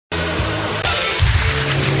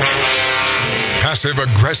Passive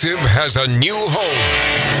Aggressive has a new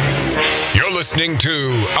home. You're listening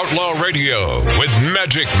to Outlaw Radio with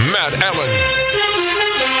Magic Matt Allen.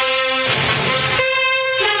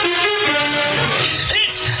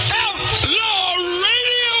 It's Outlaw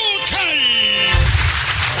Radio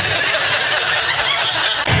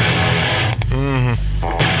time!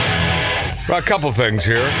 Well, a couple things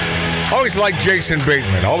here. Always liked Jason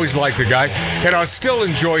Bateman. Always liked the guy. And I still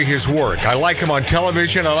enjoy his work. I like him on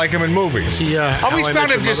television. I like him in movies. Is he, always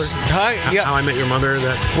found him just... Yeah. How I Met Your Mother?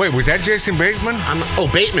 Wait, was that Jason Bateman?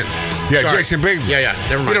 Bateman. Yeah, Sorry. Jason Bateman. Yeah,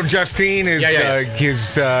 never mind. You know, Justine is his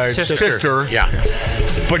sister. Yeah.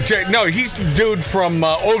 But no, he's the dude from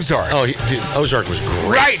Ozark. Oh, dude, Ozark was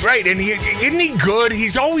great. Right. And isn't he good?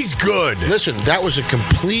 He's always good. Listen, that was a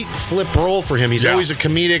complete flip role for him. He's always a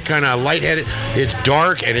comedic, kind of lightheaded. It's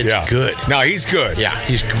dark and it's good. No, he's good. Yeah,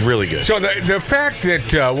 he's really good. So the fact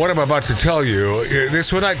that what I'm about to tell you,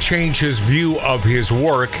 this will not change his view of his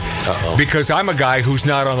work because I'm a guy who's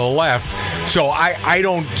not on the left. So I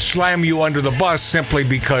don't slam you under the bus simply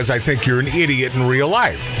because I think you're an idiot in real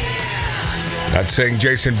life. Not saying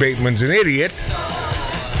Jason Bateman's an idiot,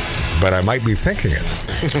 but I might be thinking it.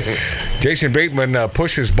 Jason Bateman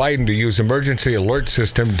pushes Biden to use emergency alert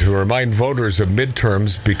system to remind voters of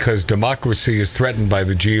midterms because democracy is threatened by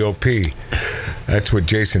the GOP. That's what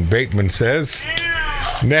Jason Bateman says.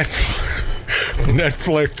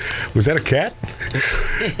 Netflix, was that a cat?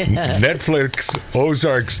 Netflix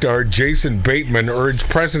Ozark star Jason Bateman urged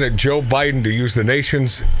President Joe Biden to use the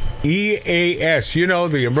nation's EAS,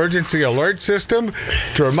 the emergency alert system,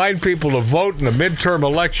 to remind people to vote in the midterm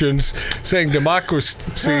elections, saying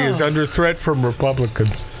democracy is under threat from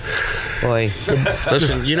Republicans. Boy.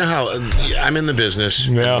 Listen, you know how I'm in the business.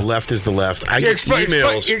 And the left is the left. I get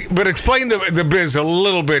emails. But explain the biz a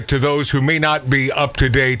little bit to those who may not be up to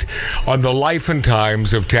date on the life and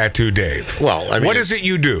times of Tattoo Dave. Well, I mean, what is it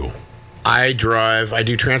you do? I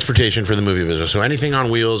do transportation for the movie business. So anything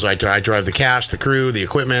on wheels, I drive the cast, the crew, the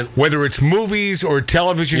equipment. Whether it's movies or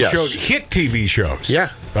television shows, hit TV shows. Yeah.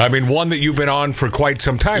 I mean, one that you've been on for quite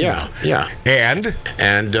some time now. Yeah. And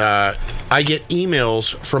I get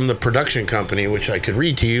emails from the production company, which I could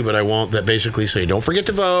read to you, but I won't, that basically say, don't forget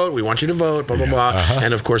to vote. We want you to vote, blah, blah, blah.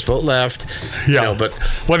 And, of course, vote left. Yeah.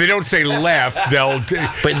 Well, they don't say left.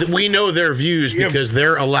 But we know their views because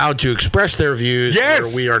they're allowed to express their views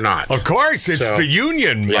where we are not. Of course. It's the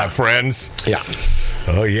union, my friends. Yeah.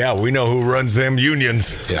 Oh, yeah. We know who runs them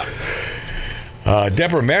unions. Yeah.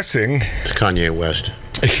 Debra Messing. It's Kanye West.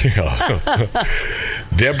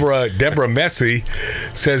 Debra Messy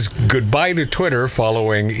says goodbye to Twitter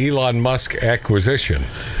following Elon Musk acquisition.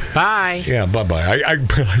 Bye. Yeah, bye-bye.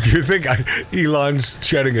 Do you think Elon's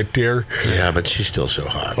shedding a tear? Yeah, but she's still so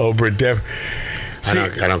hot. Over Deb. I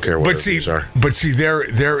don't care what her views are. But see,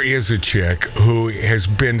 there is a chick who has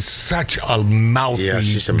been such a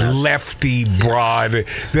mouthy, lefty broad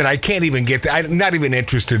that I can't even get. I'm not even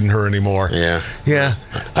interested in her anymore. Yeah.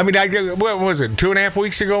 I mean, what was it? 2.5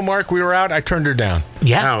 weeks ago, Mark, we were out. I turned her down.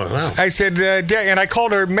 Yeah. Oh, wow. I said, and I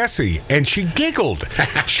called her messy, and she giggled.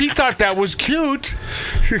 She thought that was cute,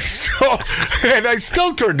 and I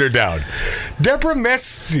still turned her down. Debra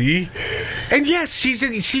Messy, and yes,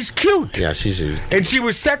 she's cute. Yeah, and she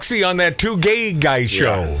was sexy on that Two Gay Guy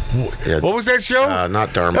show. Yeah. What was that show?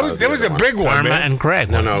 Not Dharma. That was a big one, Dharma man. and Greg.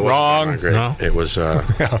 No, wrong. No. It was.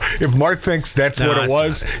 If Mark thinks that's what it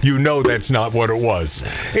was, you know that's not what it was.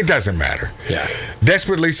 It doesn't matter. Yeah.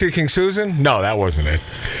 Desperately Seeking Susan? No, that wasn't it.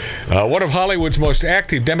 One of Hollywood's most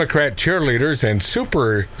active Democrat cheerleaders and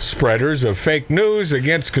super spreaders of fake news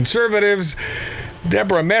against conservatives,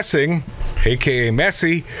 Debra Messing, a.k.a.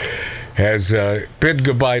 Messy, has bid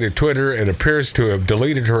goodbye to Twitter and appears to have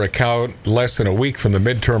deleted her account less than a week from the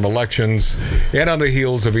midterm elections and on the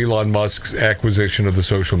heels of Elon Musk's acquisition of the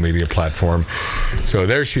social media platform. So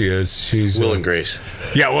there she is. She's Will and Grace.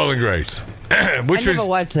 Yeah, Will and Grace. I never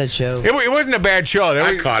watched that show. It wasn't a bad show.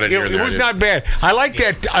 I caught it. It was not bad. I like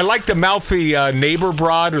that. I like the mouthy neighbor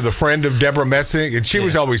broad or the friend of Debra Messing, and she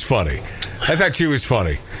was always funny. I thought she was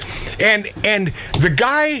funny. And the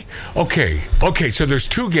guy, okay, so there's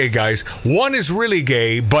two gay guys. One is really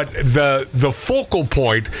gay, but the focal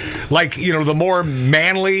point, like, the more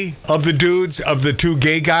manly of the dudes, of the two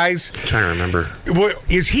gay guys. I'm trying to remember.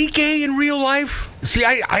 Is he gay in real life? See,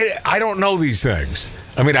 I don't know these things.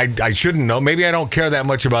 I mean, I shouldn't know. Maybe I don't care that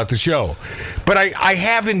much about the show. But I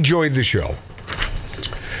have enjoyed the show.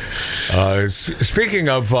 Speaking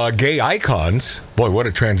of gay icons, boy, what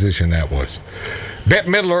a transition that was. Bette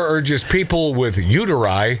Midler urges people with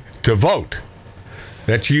uteri to vote.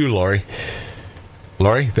 That's you, Lori.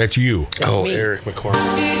 Lori, that's you. Eric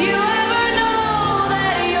McCormick. Did you ever know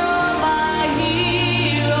that you're my hero?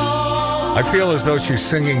 I feel as though she's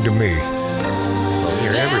singing to me. Well,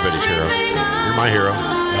 you're everybody's hero. You're my hero.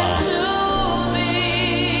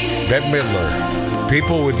 Bette Midler,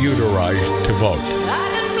 people with uteri to vote.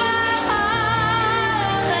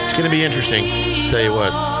 It's going to be interesting. Tell you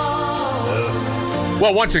what.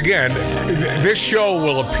 Well, once again, this show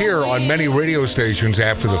will appear on many radio stations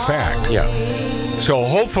after the fact. Yeah. So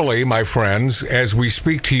hopefully, my friends, as we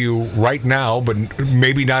speak to you right now, but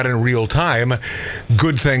maybe not in real time,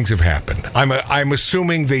 good things have happened. I'm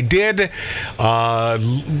assuming they did.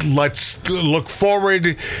 Let's look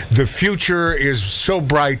forward. The future is so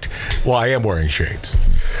bright. Well, I am wearing shades.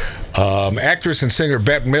 Actress and singer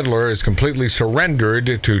Bette Midler has completely surrendered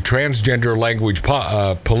to transgender language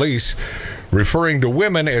police, referring to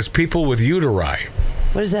women as people with uteri.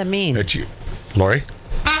 What does that mean? That's you, Lori.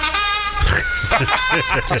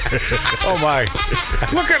 Oh my!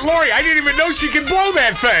 Look at Lori. I didn't even know she could blow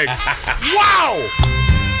that thing. Wow,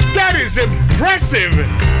 that is impressive.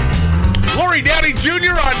 Lori Downey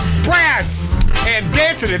Jr. on brass and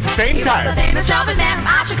dancing at the same time. He was a famous trumpet man from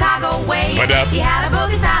our Chicago way. He had a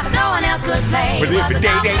boogie style that no one else could play. He was a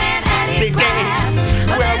trumpet man at his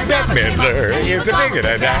craft. Well, Bette Midler is a bigger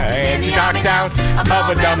than I, and she talks out of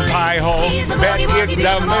a dumb pie hole. Bette is the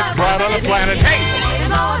dumbest broad on the planet. Hey!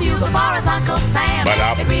 It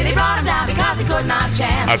really brought him down because he could not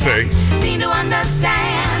chant. I see. Seemed to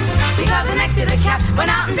understand because the next year the cap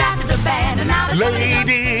went out and drafted the band, and now the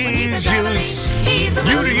ladies use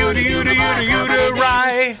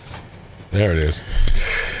uteri. There it is.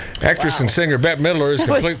 Actress and singer Bette Midler is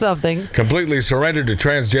completely surrendered to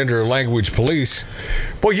transgender language police.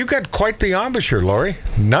 Boy, you got quite the embouchure, Lori.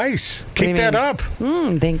 Nice. Keep that up.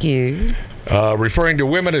 Thank you. Referring to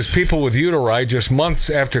women as people with uteri just months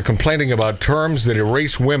after complaining about terms that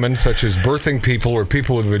erase women, such as birthing people or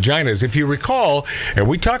people with vaginas. If you recall, and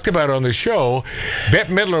we talked about it on the show,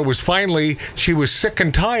 Bette Midler was she was sick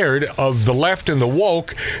and tired of the left and the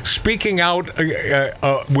woke speaking out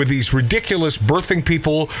with these ridiculous birthing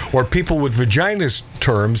people or people with vaginas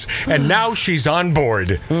terms, and now she's on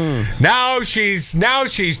board. Now she's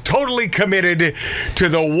totally committed to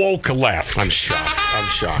the woke left. I'm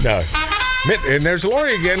shocked. No. And there's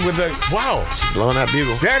Lori again with the wow. Blowing that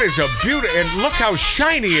bugle. That is a beauty, and look how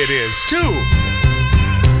shiny it is too.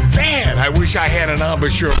 Man, I wish I had an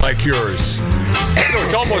embouchure like yours.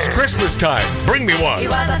 It's almost Christmas time. Bring me one. He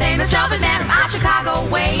was a famous trumpet man from our Chicago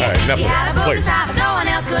way. All right, enough he had a of boogie style that no one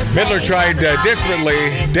else could play. Midler tried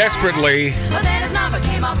desperately. But then his number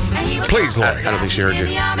came up and he was Please, Lori. I don't think she heard you.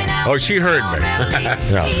 Oh, she heard me.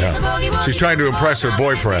 No. She's trying to impress her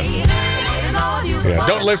boyfriend. Yeah,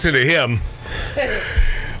 don't listen to him.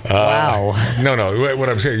 Wow. No. What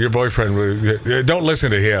I'm saying, your boyfriend. Don't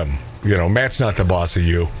listen to him. You know, Matt's not the boss of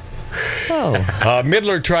you. Oh.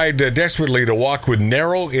 Midler tried desperately to walk with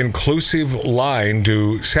narrow, inclusive line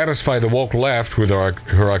to satisfy the woke left with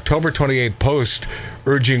her October 28 post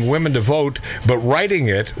urging women to vote, but writing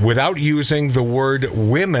it without using the word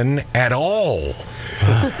women at all.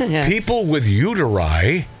 Yeah. People with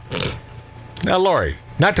uteri. Now, Lori,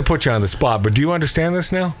 not to put you on the spot, but do you understand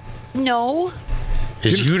this now? No.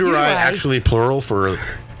 Is uteri actually plural for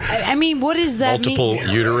I mean, what does that multiple mean?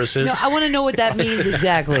 uteruses? No, I want to know what that means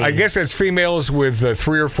exactly. I guess it's females with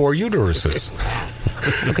 3 or 4 uteruses.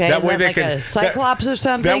 Okay, that way they can, a cyclops or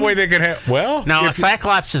something? That way they can have, well... No, a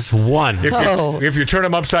cyclops is 1. If you turn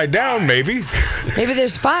them upside down, maybe. Maybe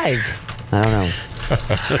there's 5. I don't know.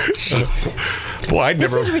 Boy,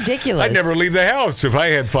 this is ridiculous. I'd never leave the house if I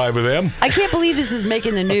had 5 of them. I can't believe this is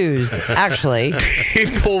making the news, actually.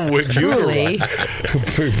 People with Truly.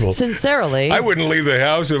 People. Sincerely. I wouldn't leave the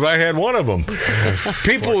house if I had one of them.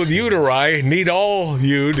 People with uteri need all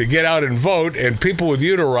you to get out and vote, and people with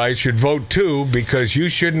uteri should vote too, because you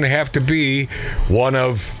shouldn't have to be one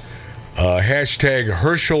of hashtag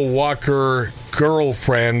Herschel Walker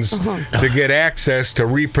girlfriends to get access to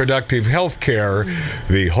reproductive health care,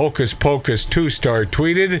 the Hocus Pocus 2-star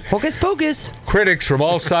tweeted. Hocus Pocus. Critics from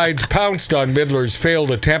all sides pounced on Midler's failed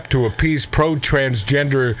attempt to appease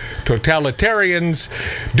pro-transgender totalitarians.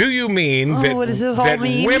 Do you mean that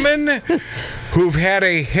women who've had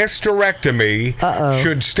a hysterectomy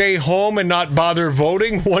should stay home and not bother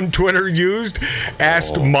voting? One Twitter used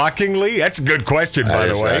asked mockingly. That's a good question, by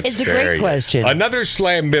the way. It's a great question. Another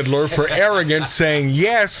slammed Midler for arrogance, saying,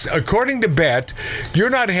 yes, according to Bette,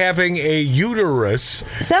 you're not having a uterus.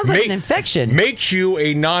 Sounds like an infection. Makes you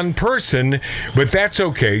a non-person. but that's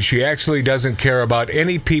okay. She actually doesn't care about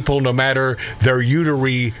any people, no matter their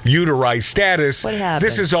uteri status. What happened?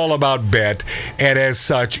 This is all about Bet, and as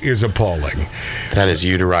such is appalling. That is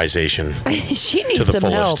uterization. She to needs the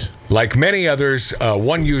some help. fullest. Like many others,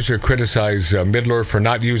 one user criticized Midler for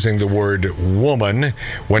not using the word woman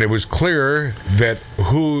when it was clear that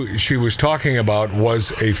who she was talking about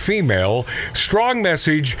was a female. Strong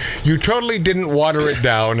message. You totally didn't water it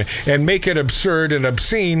down and make it absurd and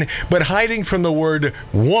obscene, but hiding from the word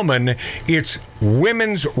woman, it's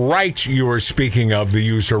women's rights you were speaking of, the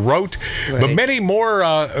user wrote. Right. But many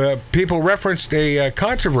more people referenced a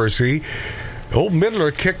controversy old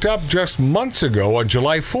Midler kicked up just months ago on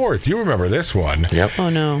July 4th. You remember this one. Yep. Oh,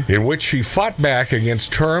 no. In which she fought back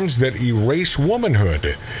against terms that erase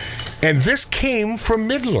womanhood. And this came from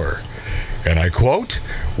Midler. And I quote,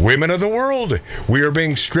 "Women of the world, we are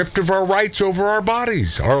being stripped of our rights over our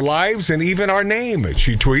bodies, our lives, and even our name,"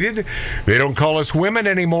 she tweeted. "They don't call us women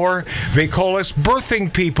anymore. They call us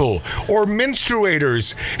birthing people or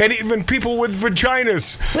menstruators and even people with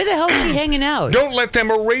vaginas. Where the hell is she hanging out? Don't let them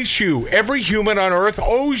erase you. Every human on earth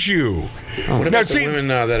owes you." What about the women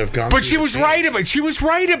that have gone But through she the was pain?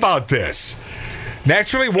 right about this.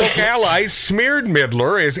 Naturally, woke allies smeared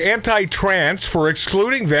Midler as anti-trans for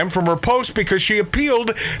excluding them from her post because she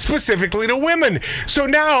appealed specifically to women. So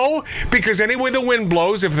now, because any way the wind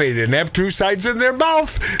blows, if they didn't have two sides in their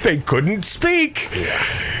mouth, they couldn't speak.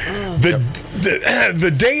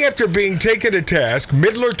 The day after being taken to task,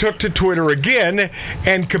 Midler took to Twitter again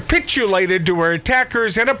and capitulated to her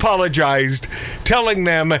attackers and apologized, telling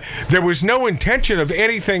them there was no intention of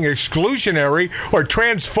anything exclusionary or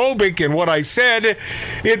transphobic in what I said.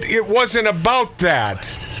 It wasn't about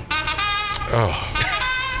that. Oh,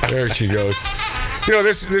 there she goes. You know,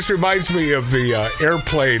 this reminds me of the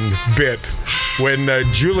airplane bit when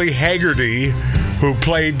Julie Haggerty, who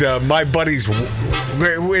played my buddy's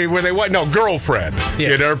girlfriend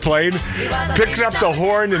in Airplane, picks up the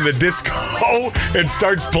horn in the disco and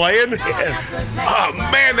starts playing. Yes. Oh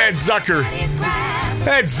man, that Zucker!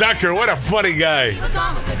 That Zucker, what a funny guy!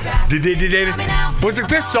 Was it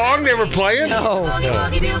this song they were playing? No.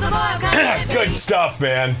 Good stuff,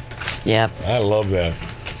 man. Yep. I love that.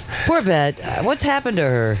 Poor Bet. What's happened to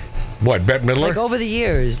her? What, Bette Midler? Like over the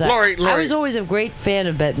years. Lori. I was always a great fan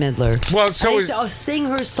of Bette Midler. Well, so I used to sing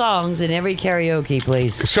her songs in every karaoke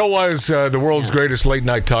place. So was the world's greatest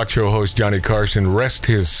late-night talk show host, Johnny Carson. Rest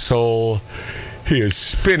his soul. He is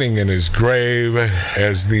spinning in his grave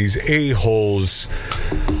as these a-holes,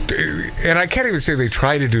 and I can't even say they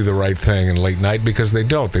try to do the right thing in late night because they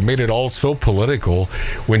don't. They made it all so political.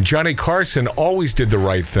 When Johnny Carson always did the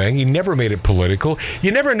right thing, he never made it political. You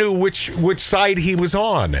never knew which side he was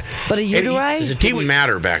on. But a uteri? It didn't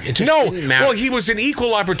matter back. It just didn't matter. Well, he was an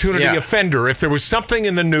equal opportunity offender. If there was something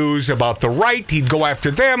in the news about the right, he'd go after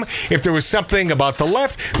them. If there was something about the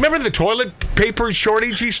left, remember the toilet paper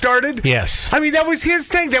shortage he started? Yes. I mean, that was his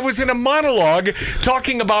thing. That was in a monologue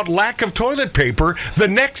talking about lack of toilet paper. The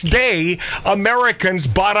next day, Americans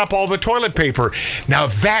bought up all the toilet paper. Now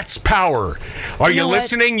that's power. Are you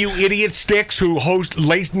listening, you idiot sticks who host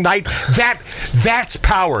late night? That's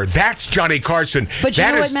power. That's Johnny Carson. But you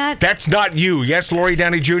know what, Matt? That's not you. Yes, Lori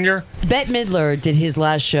Downey Jr.? Bette Midler did his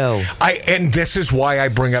last show. And this is why I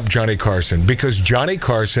bring up Johnny Carson, because Johnny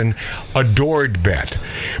Carson adored Bette.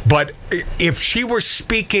 But if she were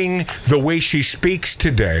speaking the way she speaks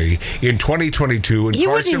today in 2022, and He Carson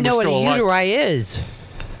wouldn't even know was what a still alive, uteri is.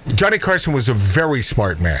 Johnny Carson was a very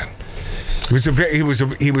smart man.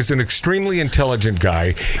 He was an extremely intelligent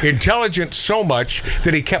guy. Intelligent so much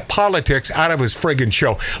that he kept politics out of his friggin'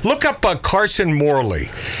 show. Look up Carson Morley.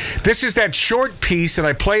 This is that short piece, and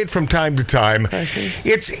I play it from time to time.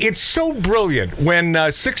 It's so brilliant.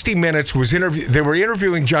 When 60 Minutes was they were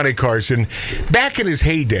interviewing Johnny Carson back in his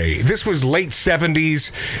heyday. This was late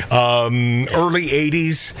 70s, early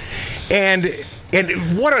 80s, and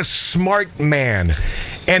what a smart man.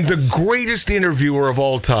 And the greatest interviewer of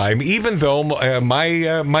all time, even though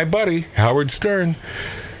my buddy, Howard Stern,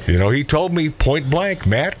 he told me point blank,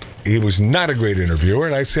 Matt, he was not a great interviewer.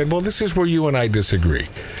 And I said, well, this is where you and I disagree.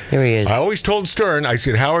 Here he is. I always told Stern, I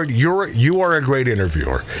said, Howard, you are a great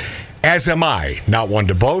interviewer. As am I. Not one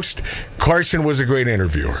to boast. Carson was a great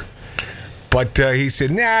interviewer. But he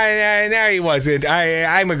said, nah, he wasn't.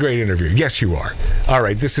 I'm a great interviewer. Yes, you are. All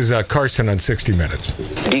right, this is Carson on 60 Minutes.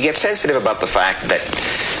 Do you get sensitive about the fact that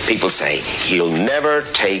people say, he'll never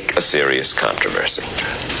take a serious controversy?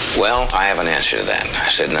 Well, I have an answer to that. I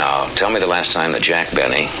said, now, tell me the last time that Jack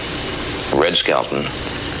Benny, Red Skelton,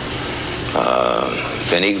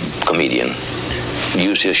 any comedian,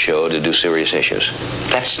 used his show to do serious issues.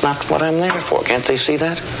 That's not what I'm there for. Can't they see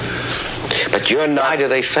that? But you're not. Why do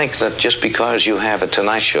they think that just because you have a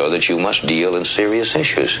Tonight Show that you must deal in serious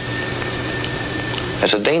issues?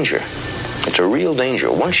 That's a danger. It's a real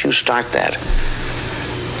danger. Once you start that,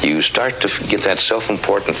 you start to get that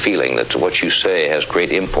self-important feeling that what you say has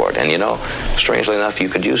great import. And, you know, strangely enough, you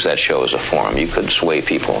could use that show as a forum. You could sway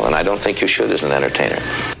people, and I don't think you should as an entertainer.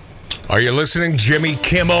 Are you listening, Jimmy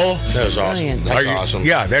Kimmel? That was awesome. Brilliant. That's awesome.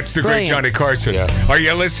 Yeah, that's the great Johnny Carson. Yeah. Are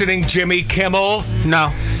you listening, Jimmy Kimmel? No,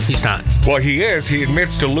 he's not. Well, he is. He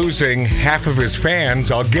admits to losing half of his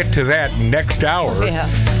fans. I'll get to that next hour. Yeah.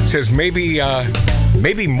 Says maybe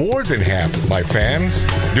more than half of my fans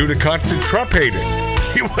due to constant Trump hating.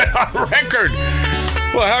 He went on record.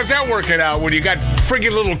 Well, how's that working out when you got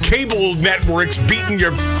friggin' little cable networks beating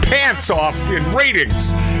your pants off in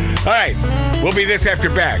ratings? All right, we'll be this after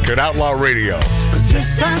back at Outlaw Radio.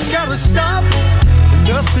 This I've gotta stop.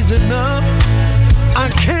 Enough is enough. I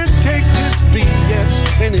can't take this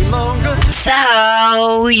BS any longer.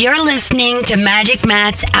 So, you're listening to Magic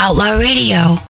Matt's Outlaw Radio.